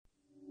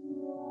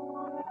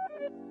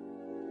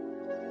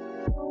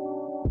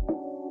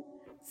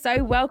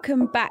So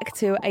welcome back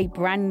to a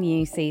brand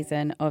new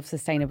season of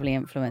Sustainably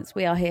Influenced.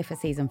 We are here for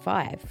season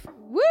 5.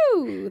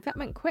 Woo! That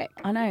went quick.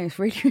 I know, it's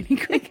really, really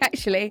quick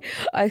actually.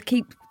 I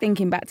keep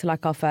thinking back to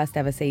like our first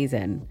ever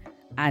season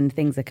and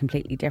things are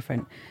completely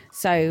different.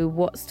 So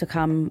what's to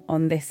come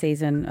on this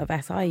season of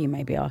SI, you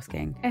may be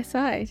asking?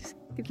 SI, just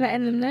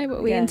letting them know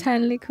what we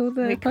internally call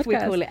the podcast. We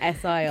call it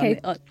SI. Okay,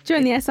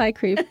 join the SI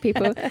crew,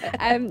 people.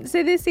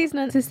 So this season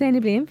on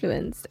Sustainably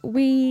Influenced,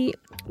 we've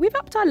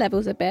upped our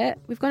levels a bit.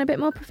 We've gone a bit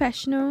more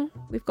professional.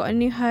 We've got a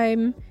new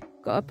home,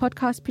 got a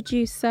podcast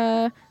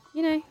producer.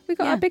 You know, we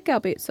got our big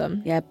girl boots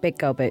on. Yeah, big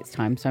girl boots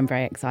time. So I'm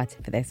very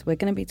excited for this. We're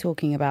going to be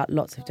talking about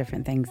lots of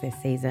different things this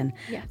season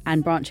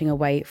and branching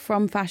away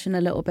from fashion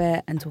a little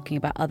bit and talking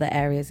about other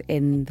areas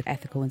in the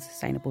ethical and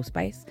sustainable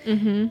space.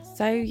 Mm-hmm.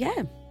 So,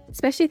 yeah.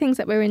 Especially things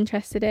that we're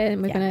interested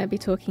in. We're going to be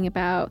talking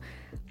about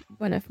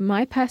one of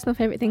my personal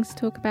favourite things to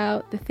talk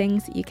about, the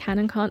things that you can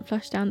and can't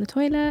flush down the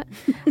toilet.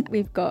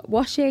 We've got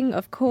washing,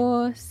 of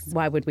course.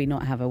 Why would we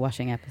not have a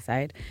washing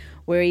episode?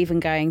 We're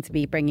even going to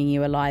be bringing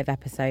you a live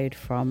episode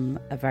from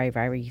a very,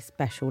 very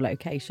special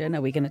location.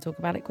 Are we going to talk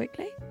about it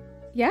quickly?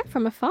 Yeah,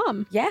 from a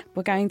farm. Yeah,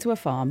 we're going to a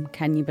farm.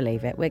 Can you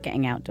believe it? We're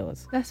getting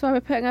outdoors. That's why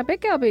we're putting our big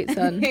girl boots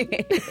on.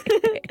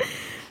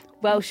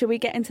 Well, shall we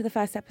get into the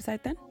first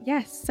episode then?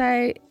 Yes.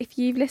 So if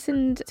you've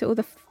listened to all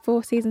the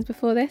 4 seasons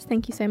before this,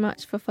 thank you so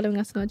much for following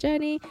us on our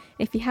journey.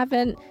 If you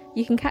haven't,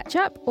 you can catch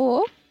up,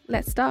 or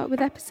let's start with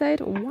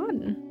episode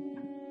 1.